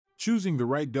Choosing the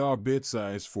right dog bed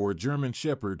size for a German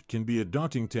Shepherd can be a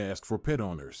daunting task for pet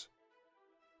owners.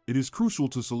 It is crucial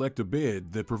to select a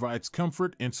bed that provides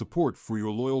comfort and support for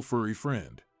your loyal furry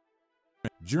friend.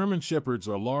 German Shepherds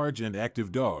are large and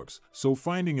active dogs, so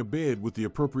finding a bed with the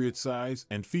appropriate size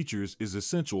and features is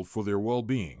essential for their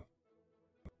well-being.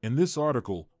 In this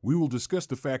article, we will discuss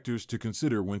the factors to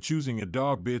consider when choosing a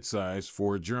dog bed size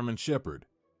for a German Shepherd.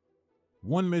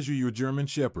 1. Measure your German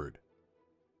Shepherd.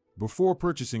 Before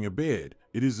purchasing a bed,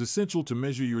 it is essential to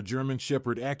measure your German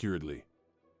Shepherd accurately.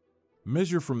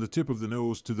 Measure from the tip of the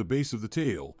nose to the base of the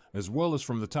tail, as well as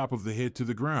from the top of the head to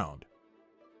the ground.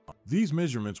 These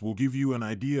measurements will give you an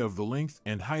idea of the length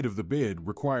and height of the bed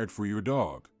required for your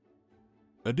dog.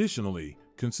 Additionally,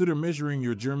 consider measuring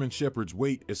your German Shepherd's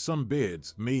weight, as some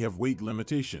beds may have weight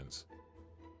limitations.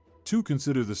 2.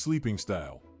 Consider the sleeping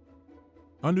style.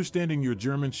 Understanding your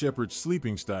German Shepherd's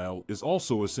sleeping style is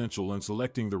also essential in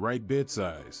selecting the right bed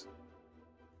size.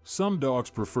 Some dogs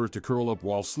prefer to curl up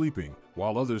while sleeping,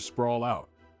 while others sprawl out.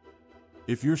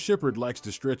 If your Shepherd likes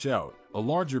to stretch out, a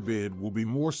larger bed will be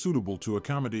more suitable to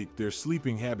accommodate their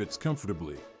sleeping habits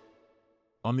comfortably.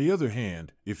 On the other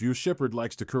hand, if your Shepherd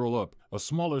likes to curl up, a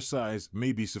smaller size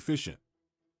may be sufficient.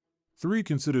 3.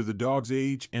 Consider the dog's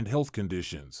age and health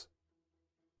conditions.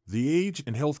 The age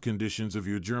and health conditions of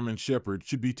your German Shepherd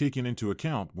should be taken into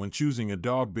account when choosing a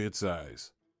dog bed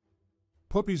size.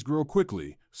 Puppies grow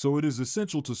quickly, so it is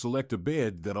essential to select a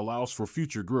bed that allows for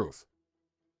future growth.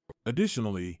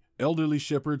 Additionally, elderly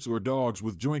Shepherds or dogs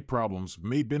with joint problems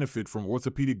may benefit from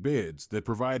orthopedic beds that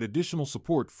provide additional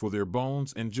support for their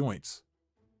bones and joints.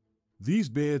 These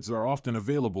beds are often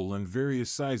available in various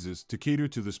sizes to cater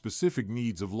to the specific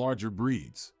needs of larger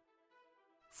breeds.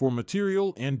 For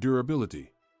material and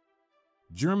durability.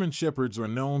 German Shepherds are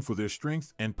known for their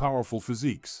strength and powerful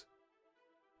physiques.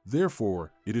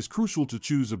 Therefore, it is crucial to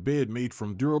choose a bed made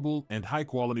from durable and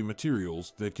high-quality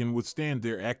materials that can withstand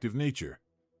their active nature.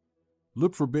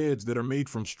 Look for beds that are made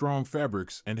from strong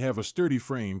fabrics and have a sturdy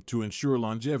frame to ensure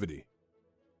longevity.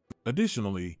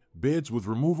 Additionally, beds with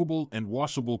removable and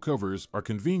washable covers are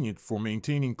convenient for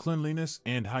maintaining cleanliness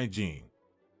and hygiene.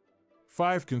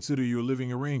 5. Consider your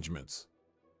living arrangements.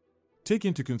 Take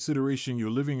into consideration your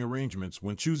living arrangements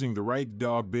when choosing the right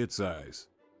dog bed size.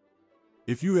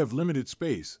 If you have limited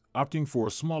space, opting for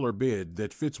a smaller bed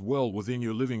that fits well within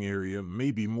your living area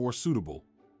may be more suitable.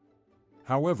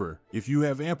 However, if you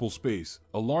have ample space,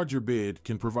 a larger bed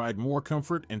can provide more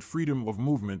comfort and freedom of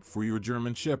movement for your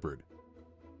German Shepherd.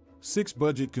 6.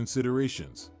 Budget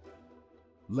considerations.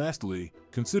 Lastly,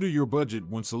 consider your budget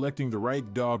when selecting the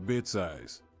right dog bed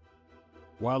size.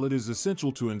 While it is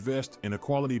essential to invest in a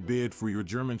quality bed for your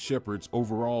German Shepherd's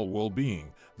overall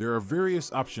well-being, there are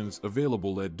various options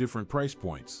available at different price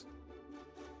points.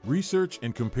 Research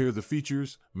and compare the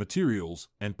features, materials,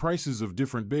 and prices of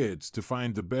different beds to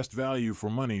find the best value for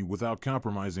money without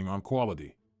compromising on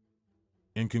quality.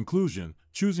 In conclusion,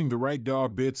 choosing the right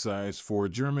dog bed size for a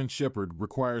German Shepherd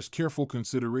requires careful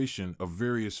consideration of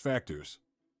various factors.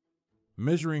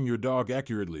 Measuring your dog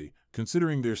accurately,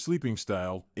 considering their sleeping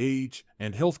style, age,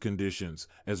 and health conditions,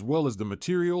 as well as the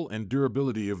material and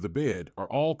durability of the bed, are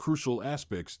all crucial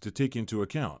aspects to take into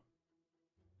account.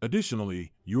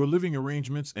 Additionally, your living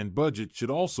arrangements and budget should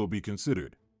also be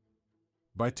considered.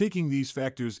 By taking these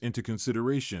factors into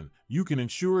consideration, you can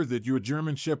ensure that your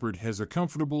German Shepherd has a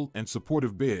comfortable and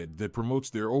supportive bed that promotes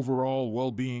their overall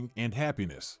well-being and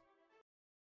happiness.